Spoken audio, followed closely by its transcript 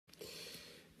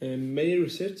And many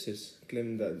researchers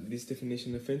claim that this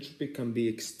definition of entropy can be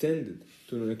extended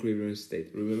to an equilibrium state.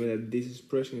 Remember that this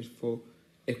expression is for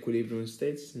equilibrium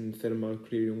states in thermal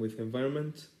equilibrium with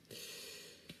environment.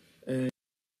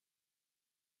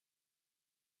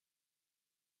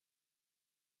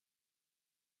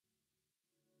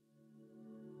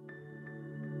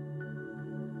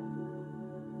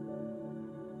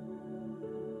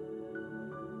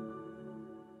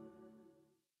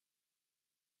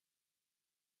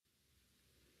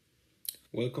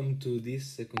 Welcome to this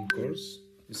second course,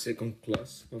 the second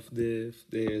class of the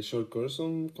short course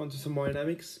on quantum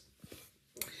thermodynamics.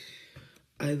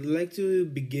 I'd like to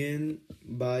begin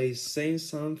by saying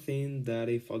something that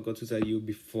I forgot to tell you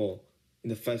before in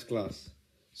the first class.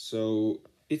 So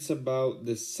it's about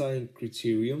the sign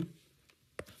criterion.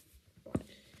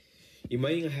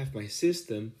 Imagine I have my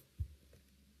system.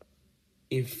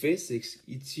 In physics,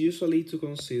 it's usually to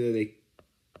consider the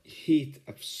heat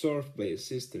absorbed by a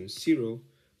system zero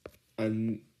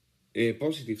and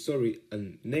positive,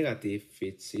 and negative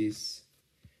it is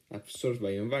absorbed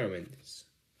by environment, it's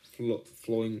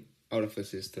flowing out of the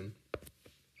system.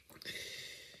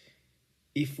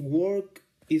 If work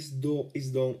is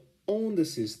done on the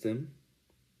system,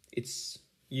 it's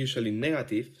usually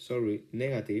negative,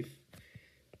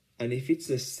 and if it's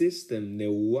the system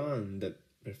the one that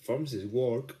performs this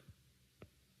work,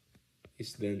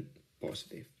 it's then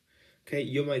positive. Okay,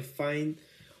 you might find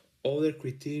other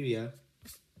criteria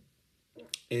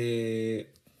in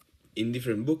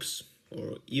different books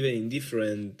or even in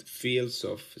different fields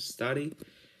of study.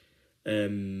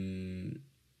 In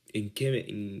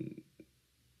chemistry,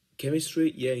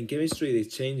 in chemistry they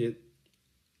change it.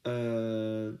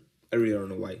 I really don't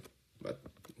know why, but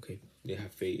okay, they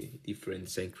have a different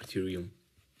sign criterion.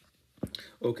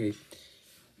 Okay.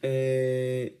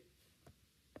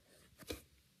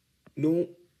 No,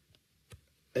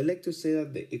 I like to say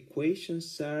that the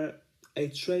equations are,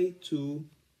 I'm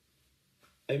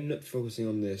not focusing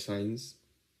on the signs,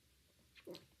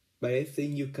 but I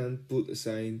think you can put a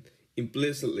sign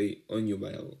implicitly on your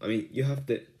bio. I mean, you have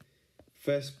the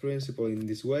first principle in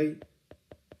this way.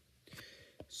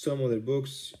 Some other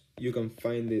books, you can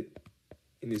find it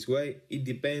in this way. It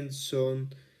depends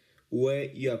on where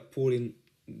you are putting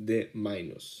the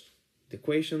minus, the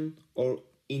equation, or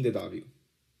in the W.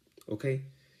 Okay?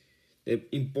 The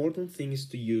important thing is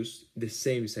to use the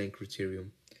same sign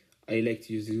criterion. I like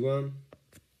to use this one,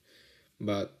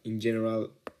 but in general,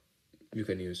 you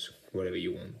can use whatever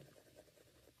you want.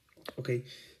 Okay,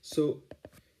 so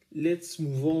let's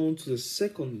move on to the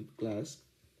second class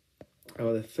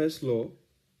about the first law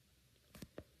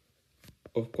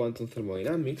of quantum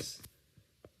thermodynamics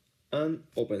and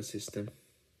open system.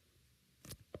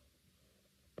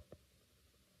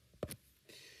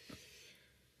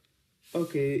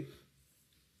 Okay,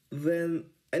 then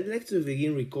I'd like to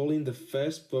begin recalling the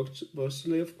first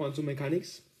postulate of quantum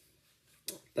mechanics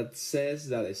that says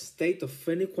that a state of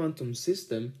any quantum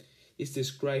system is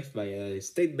described by a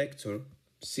state vector,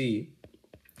 C,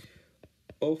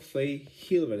 of a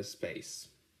Hilbert space.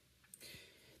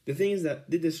 The thing is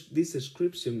that this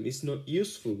description is not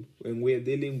useful when we are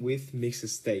dealing with mixed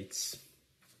states.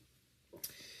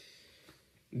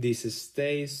 These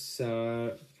states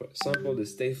are, for example, the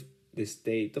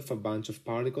state of a bunch of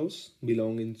particles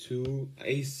belonging to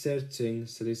a certain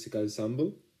statistical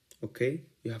ensemble. Okay,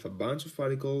 you have a bunch of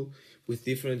particles with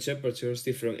different temperatures,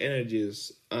 different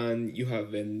energies, and you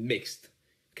have them mixed.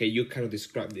 Okay, you cannot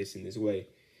describe this in this way.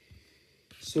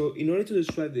 So in order to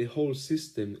describe the whole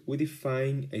system, we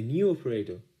define a new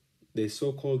operator, the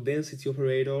so-called density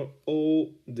operator or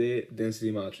the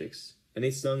density matrix. And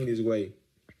it's done in this way.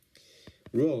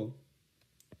 Rho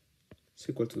is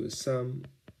equal to the sum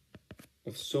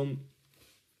of some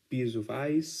piece of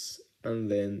ice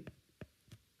and then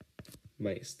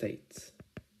my state.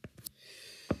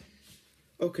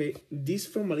 Okay, this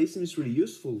formalism is really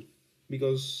useful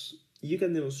because you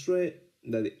can demonstrate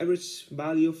that the average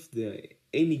value of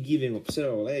any given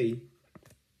observable A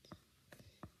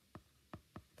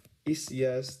is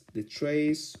just the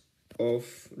trace of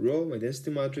rho, my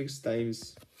density matrix,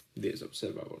 times this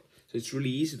observable. So it's really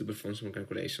easy to perform some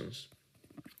calculations.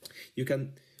 You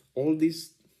can, all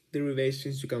these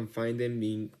derivations, you can find them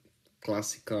in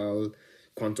classical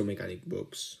quantum mechanics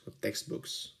books or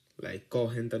textbooks like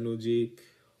Cohen-Tanuji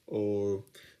or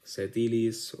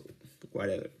Setilis or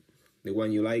whatever. The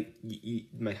one you like, it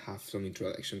might have some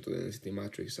introduction to the density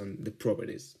matrix and the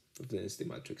properties of the density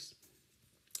matrix.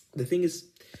 The thing is,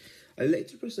 I like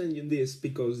to present you this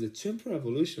because the temporal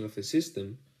evolution of a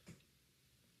system,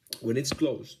 when it's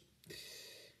closed,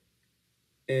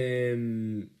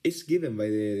 it's given by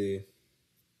the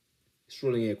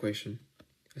Schrödinger equation,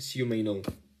 as you may know.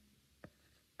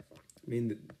 I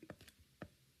mean,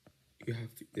 you have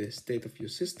the state of your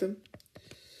system.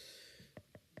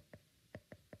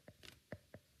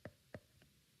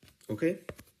 Okay?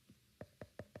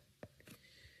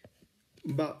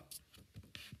 But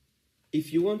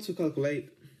if you want to calculate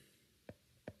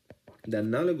the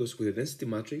analogous with the density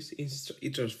matrix,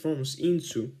 it transforms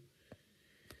into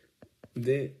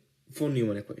the von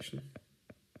Neumann equation.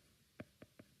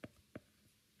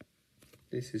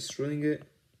 This is Schrödinger.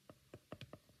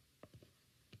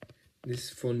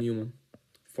 This is von Neumann.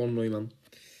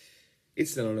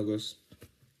 It's analogous.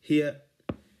 Here,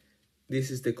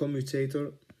 this is the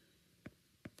commutator.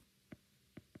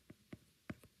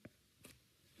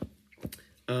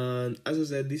 And as I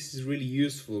said, this is really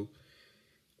useful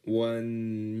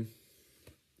when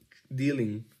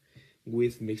dealing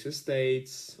with mixed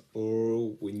states,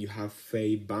 or when you have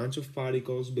a bunch of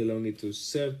particles belonging to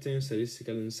certain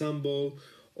statistical ensemble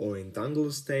or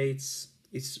entangled states.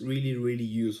 It's really, really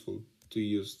useful to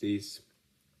use this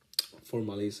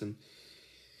formalism.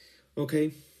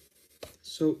 Okay,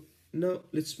 so now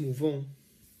let's move on.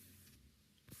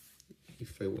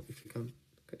 If I can.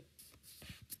 Okay.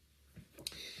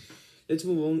 Let's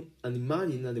move on and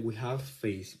imagine that we have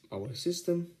our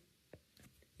system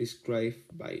described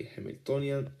by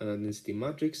Hamiltonian and a density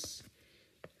matrix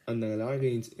and an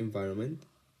Lagrange environment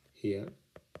here,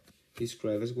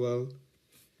 described as well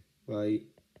by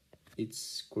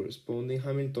its corresponding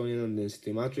Hamiltonian and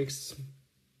density matrix,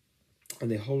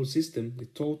 and the whole system, the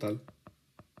total,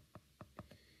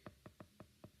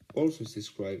 also is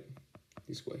described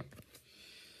this way.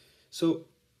 So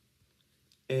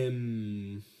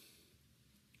we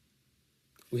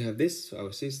have this,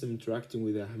 our system interacting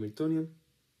with a Hamiltonian,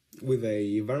 with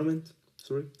a environment,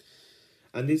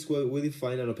 and this will we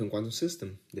define an open quantum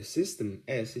system. The system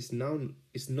S is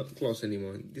not closed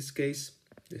anymore. In this case,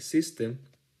 for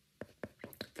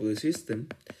the system,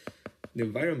 the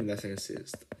environment doesn't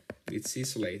exist. It's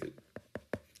isolated.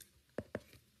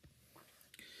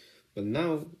 But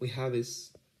now we have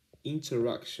this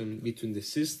interaction between the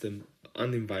system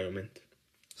and the environment.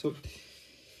 So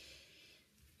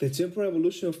the temporal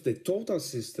evolution of the total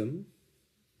system,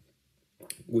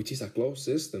 which is a closed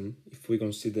system, if we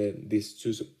consider these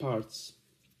two parts,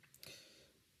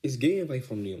 is given by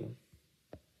von Neumann.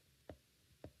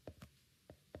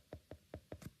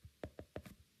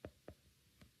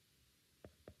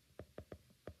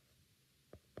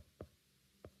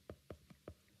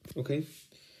 Okay,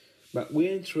 but we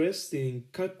are interested in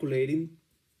calculating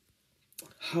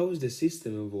how is the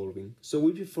system evolving. So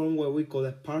we perform what we call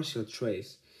a partial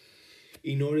trace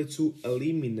in order to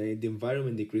eliminate the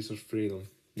environment degrees of freedom.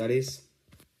 That is,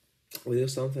 we do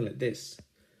something like this.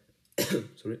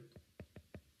 Sorry.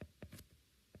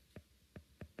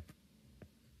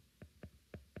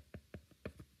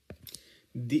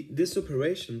 This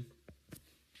operation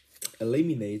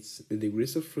eliminates the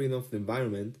degrees of freedom of the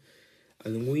environment,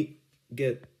 and we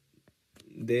get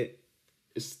the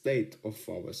state of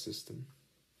our system.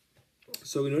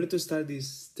 So in order to start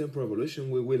this temporal evolution,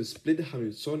 we will split the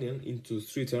Hamiltonian into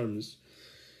three terms.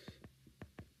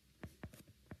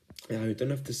 The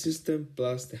Hamiltonian of the system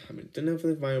plus the Hamiltonian of the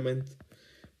environment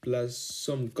plus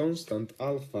some constant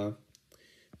alpha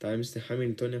times the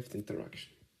Hamiltonian of the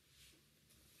interaction.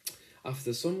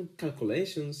 After some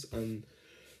calculations and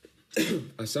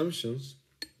assumptions,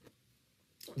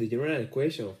 the general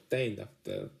equation obtained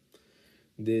after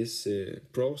this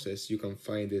process, you can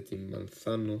find it in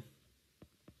Manzano.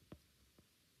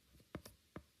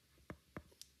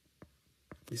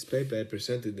 This paper I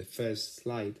presented the first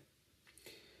slide,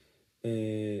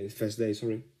 first day,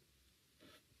 sorry.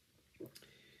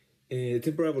 The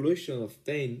temporal evolution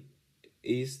obtained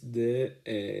is the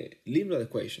linear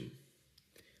equation.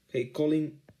 Okay,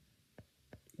 calling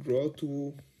rho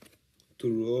to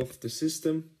rho of the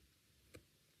system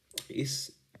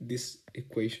is this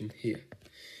equation here.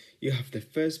 You have the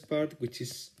first part, which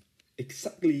is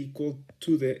exactly equal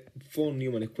to the von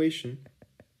Neumann equation,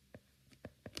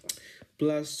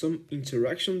 plus some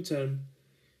interaction term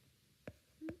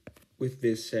with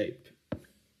this shape.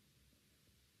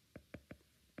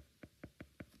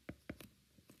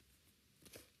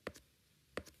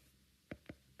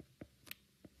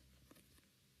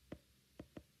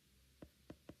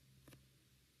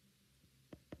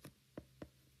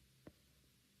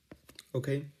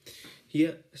 Okay,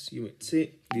 here, as you might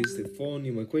see, this is the von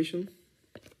Neumann equation,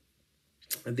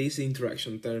 and this is the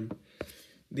interaction term.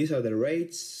 These are the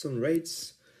rates, some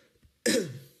rates,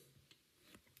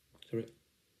 sorry,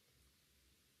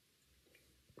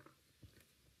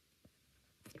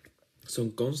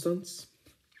 some constants,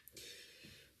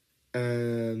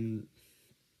 And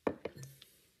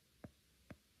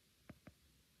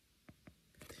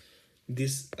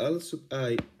this L sub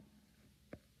I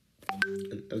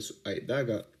and L sub I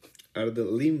dagger are the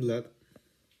Lindblad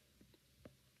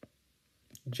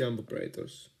jump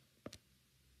operators.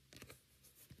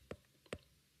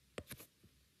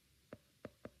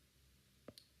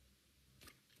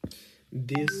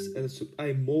 This L sub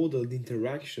I model the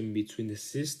interaction between the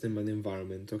system and the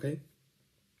environment, okay?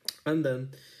 And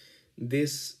then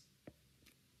this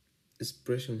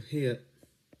expression here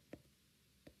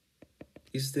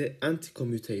is the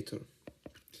anti-commutator.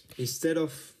 Instead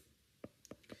of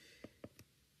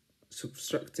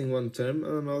subtracting one term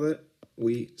and another,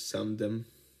 we sum them.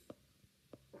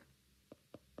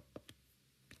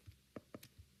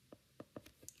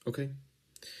 Okay,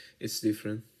 it's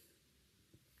different.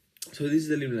 So this is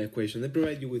the linear equation. They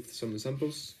provide you with some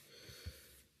examples.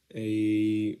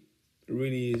 A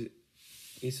really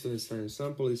easy to understand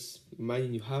example is,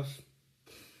 imagine you have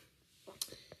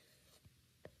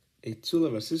a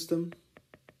two-level system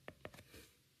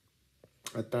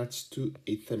attached to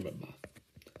a thermal bath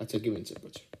at a given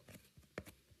temperature.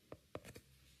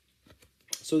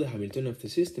 So the Hamiltonian of the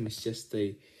system is just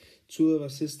a two-level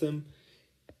system,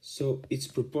 so it's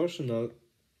proportional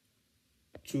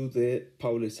to the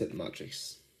Pauli set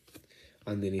matrix,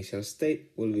 and the initial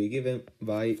state will be given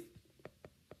by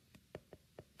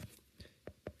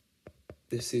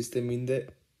the system in the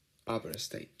upper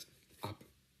state, up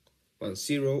 1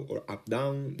 0 or up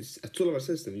down. This is a two-level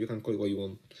system, you can call it what you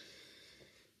want.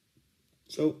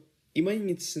 So imagine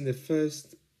it's in the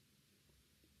first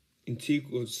in t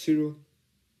equals 0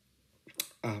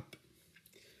 up,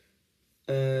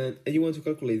 and you want to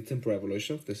calculate the temporal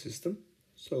evolution of the system.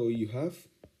 So you have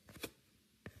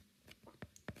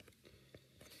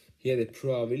here the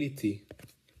probability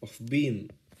of being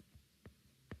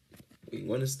in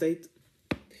one state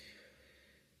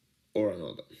or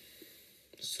another.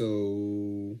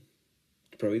 So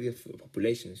the probability of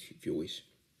populations, if you wish.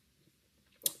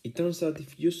 It turns out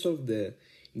if you solve in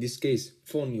this case,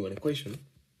 von Neumann equation,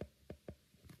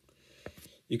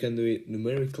 you can do it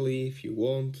numerically if you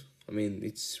want. I mean,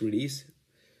 it's really easy,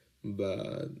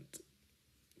 but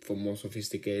for more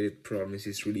sophisticated problems,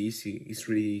 it's really easy. It's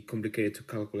really complicated to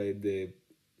calculate the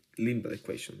Lindblad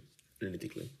equation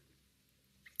analytically.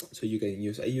 So you can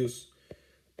use, I use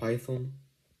Python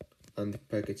and the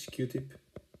package Qtip.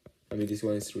 I mean, this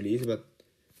one is really easy, but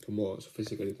for more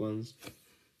sophisticated ones,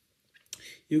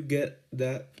 you get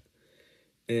that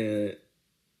the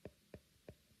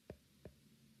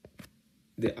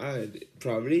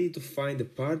probability to find the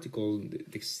particle, the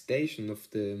excitation of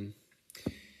the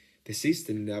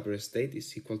system in the upper state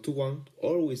is equal to 1,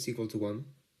 always equal to 1,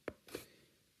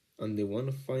 and the one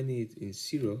of finding it in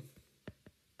 0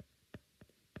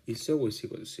 is always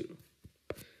equal to 0.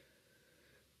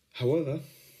 However,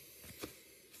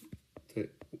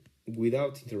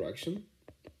 without interaction,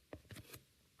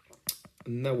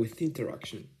 and now with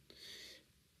interaction,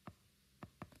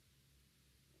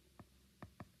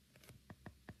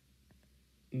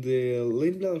 the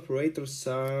Lindblad operators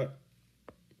are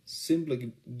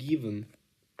simply given,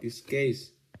 this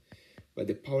case, by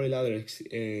the Pauli ladder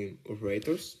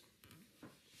operators.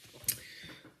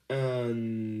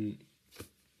 And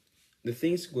the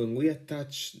thing is, when we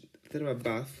attach thermal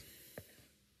bath,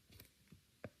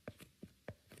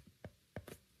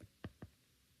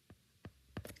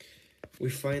 we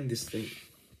find this thing.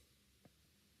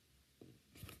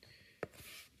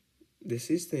 The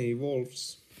system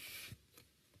evolves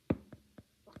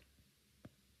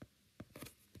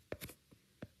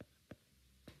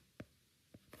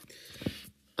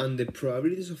and the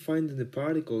probabilities of finding the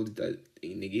particle that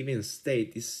in a given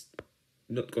state is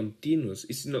not continuous,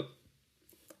 it's not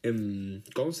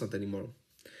constant anymore.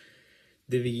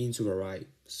 They begin to vary.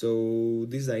 So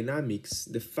these dynamics,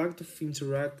 the fact of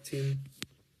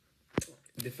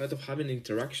having an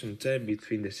interaction term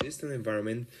between the system and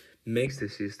environment makes the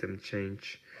system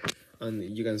change,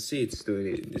 and you can see it's doing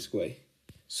it in this way.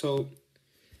 So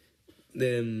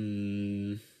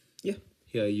then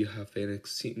here you have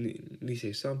this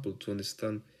example to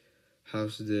understand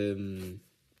how's the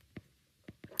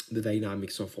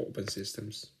dynamics of open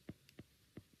systems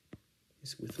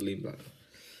is with Lindblad.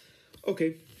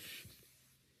 Okay,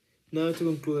 now to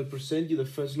conclude, I present you the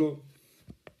first law,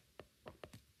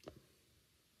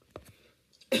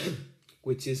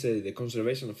 which is the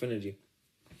conservation of energy,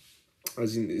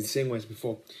 as in the same way as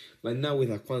before, but now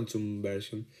with a quantum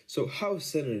version. So how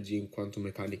is energy in quantum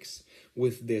mechanics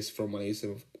with this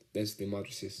formalism of density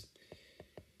matrices?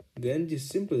 The energy is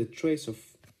simply the trace of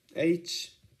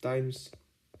h times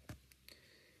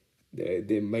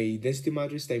my density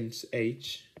matrix times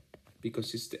H,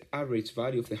 because it's the average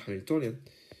value of the Hamiltonian.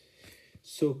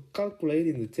 So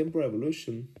calculating the temporal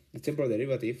evolution, the temporal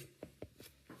derivative,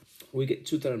 we get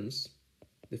two terms.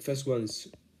 The first one is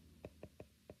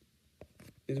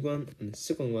this one, and the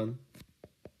second one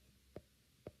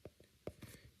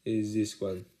is this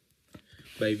one,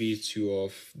 by virtue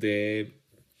of the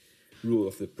rule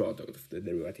of the product of the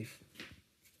derivative.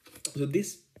 So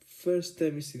this first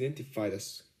term is identified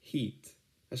as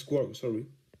work,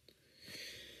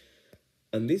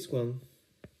 and this one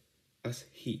as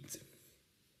heat.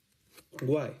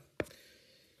 Why?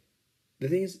 The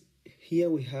thing is, here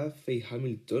we have a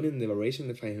Hamiltonian, the variation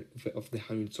of the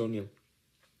Hamiltonian.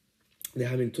 The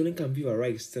Hamiltonian can be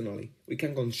varied externally. We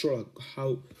can control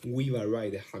how we vary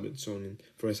the Hamiltonian.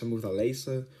 For example, with a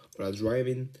laser or a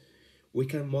driving, we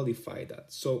can modify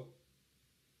that. So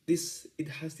it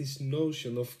has this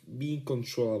notion of being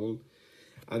controllable,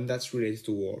 and that's related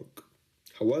to work.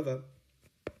 However,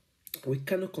 we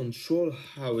cannot control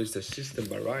how is the system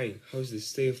varying, how is the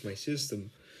state of my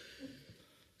system.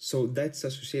 So that's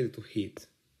associated to heat.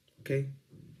 Okay?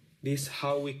 This is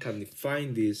how we can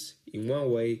define this in one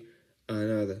way and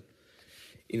another.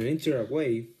 In an integral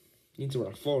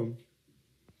form,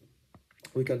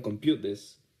 we can compute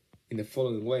this in the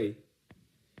following way.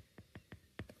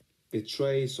 The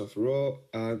trace of rho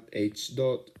and h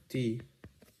dot t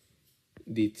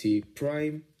dt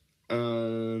prime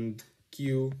and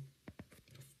q of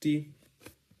t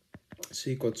is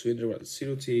equal to integral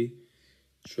 0t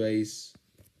trace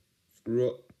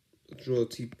rho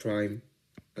t prime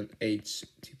and h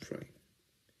t prime.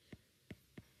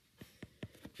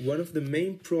 One of the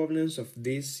main problems of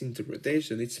this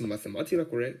interpretation is mathematically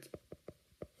correct,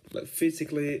 but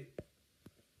physically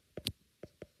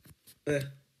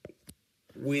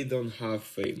we don't have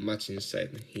much insight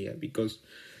here, because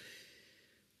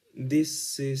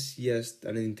this is just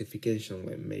an identification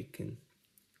we're making.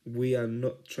 We are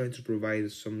not trying to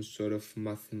provide some sort of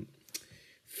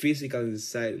physical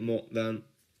insight more than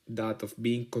that of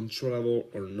being controllable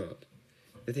or not.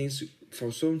 The thing is,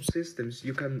 for some systems,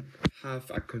 you can have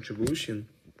a contribution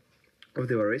of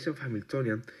the variation of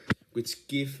Hamiltonian, which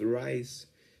gives rise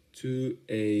to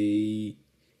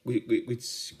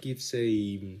which gives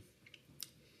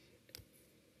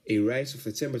a rise of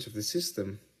the temperature of the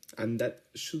system, and that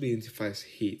should be identified as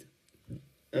heat.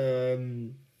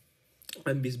 And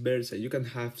vice versa, you can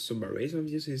have some variation of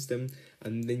your system,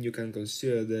 and then you can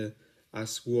consider the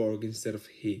as work instead of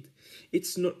heat.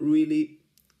 It's not really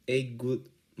a good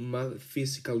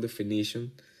physical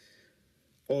definition,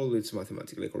 although it's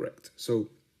mathematically correct. So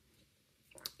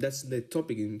that's the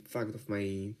topic, in fact, of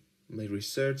my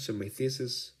research and my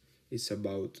thesis. Is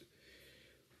about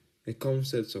the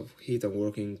concepts of heat and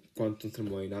work in quantum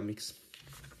thermodynamics.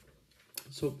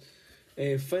 So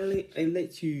finally, I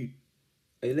like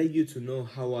you to know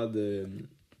how are the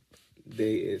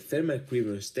thermal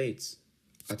equilibrium states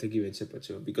at a given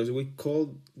temperature, because we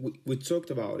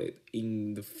talked about it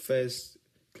in the first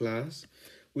class.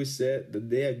 We said that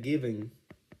they are given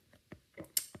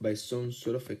by some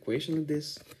sort of equation like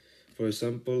this. For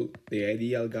example, the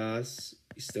ideal gas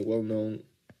is the well-known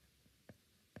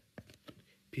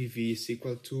PV is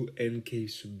equal to NK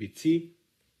sub BT,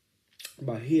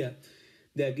 but here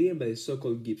they are given by the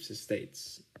so-called Gibbs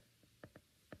states.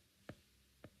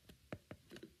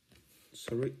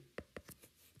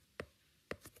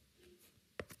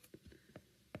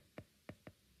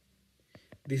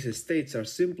 These states are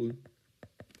simply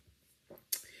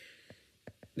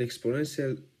the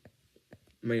exponential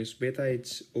minus beta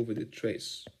h over the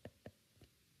trace.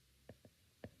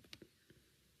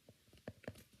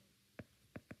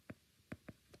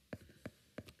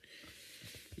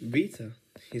 Beta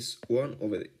is 1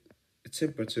 over the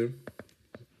temperature,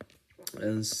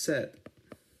 and Z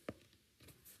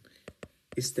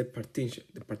is the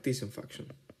partition function.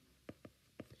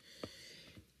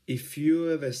 If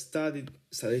you ever studied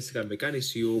statistical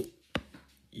mechanics, you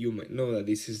might know that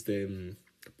this is the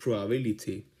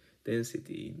probability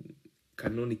density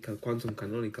quantum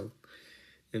canonical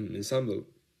ensemble,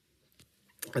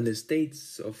 and the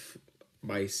states of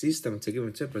my system at a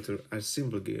given temperature are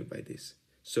simply given by this.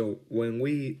 So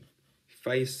if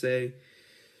I say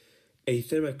a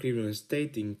thermal equilibrium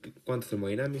state in quantum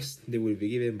thermodynamics, they will be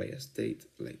given by a state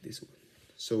like this one.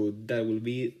 So that will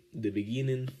be the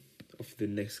beginning of the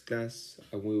next class,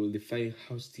 and we will define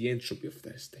how's the entropy of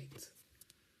that state.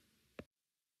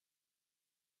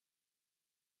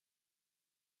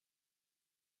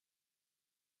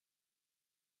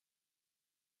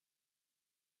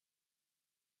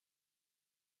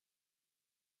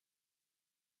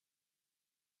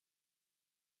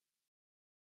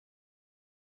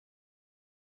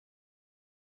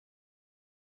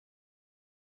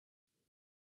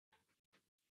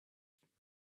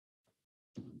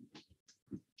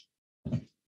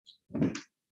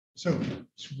 So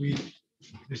should we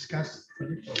discuss?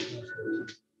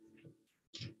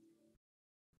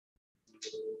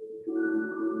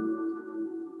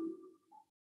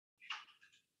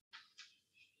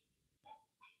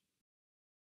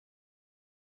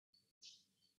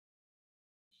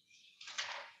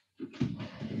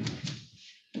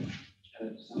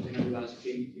 Something I was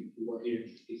asking if you were here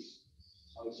is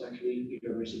how exactly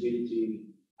irreversibility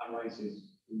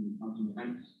arises in quantum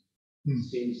mechanics.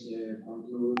 Since quantum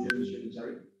evolution is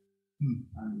unitary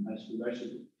and that's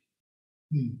reversible.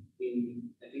 I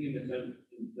think in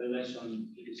the lesson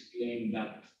it is claimed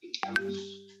that it comes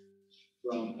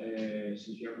from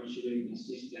since you are considering a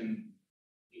system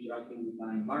interacting with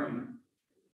an environment,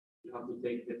 you have to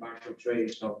take the partial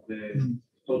trace of the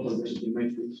total density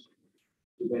matrix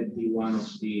to get the one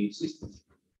of the system.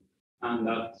 And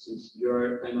that since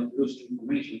you're kind of losing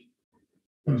information,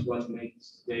 that's what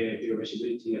makes the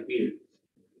irreversibility appear.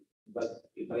 But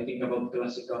if I think about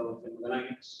classical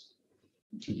thermodynamics,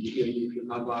 if you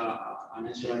have an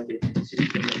isolated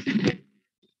system,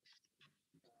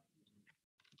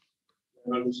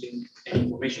 you're not losing any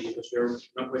information because you're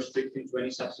not restricting to any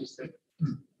subsystem.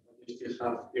 You still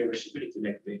have irreversibility,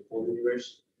 like the whole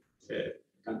universe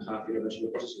can have irreversible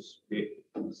processes.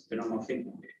 It's the normal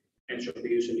thing. Entropy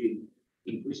usually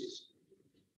increases.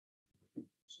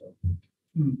 So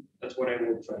that's what I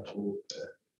will try to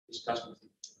discuss with you.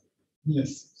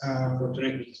 Yes.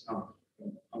 Unfortunately, it's not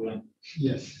online.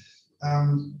 Yes.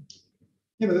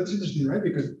 Yeah, but that's interesting, right?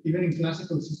 Because even in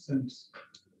classical systems,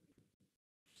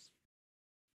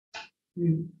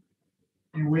 in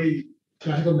a way,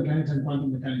 classical mechanics and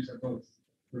quantum mechanics are both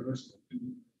reversible.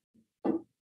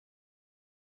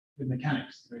 The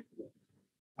mechanics, right?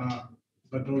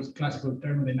 But those classical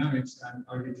thermodynamics and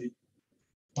arguably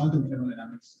quantum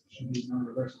thermodynamics should be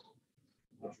non-reversible.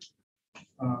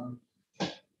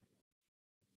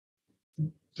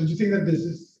 Don't you think that this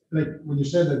is like when you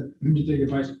said that when you take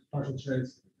a partial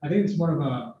trace? I think it's more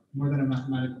than a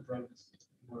mathematical problem, it's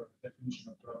more a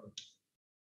definitional problem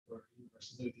for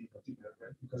reversibility in particular,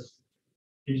 right? Because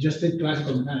if you just take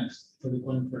classical mechanics for the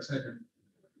quantum for a second,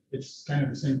 it's kind of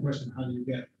the same question: how do you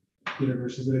get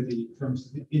irreversibility from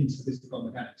in statistical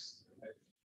mechanics? Right?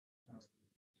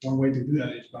 One way to do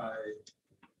that is by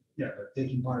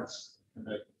taking parts and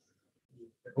like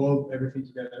evolve everything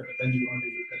together, but then you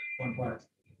only look at one part.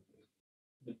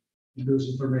 You lose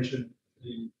information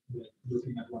in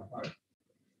looking at one part.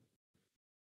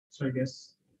 So I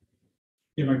guess,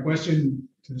 my question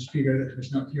to the speaker that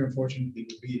is not here, unfortunately,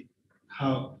 would be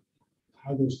how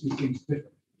those two things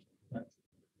differ, right?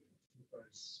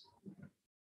 Because,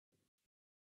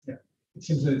 it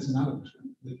seems that it's analogous.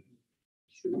 Right? It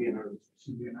should be analogous.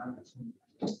 Should be analogous.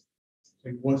 So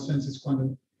in what sense is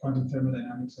quantum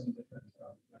thermodynamics any different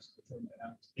from classical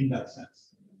thermodynamics in that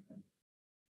sense?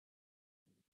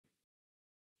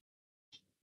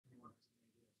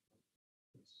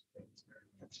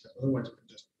 Otherwise, we can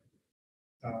just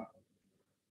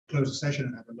close the session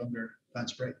and have a longer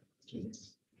lunch break.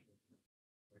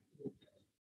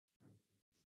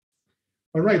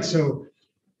 All right, so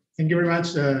thank you very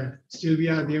much,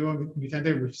 Silvia, Diego,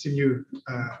 Vicente. We've seen you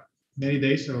many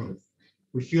days, so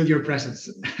we feel your presence.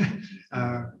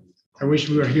 I wish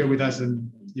we were here with us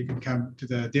and you can come to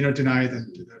the dinner tonight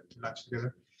and to the lunch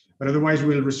together. But otherwise,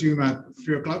 we'll resume at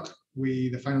 3 o'clock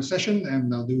with the final session,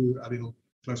 and I'll do a little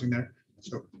closing there.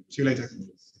 So see you later.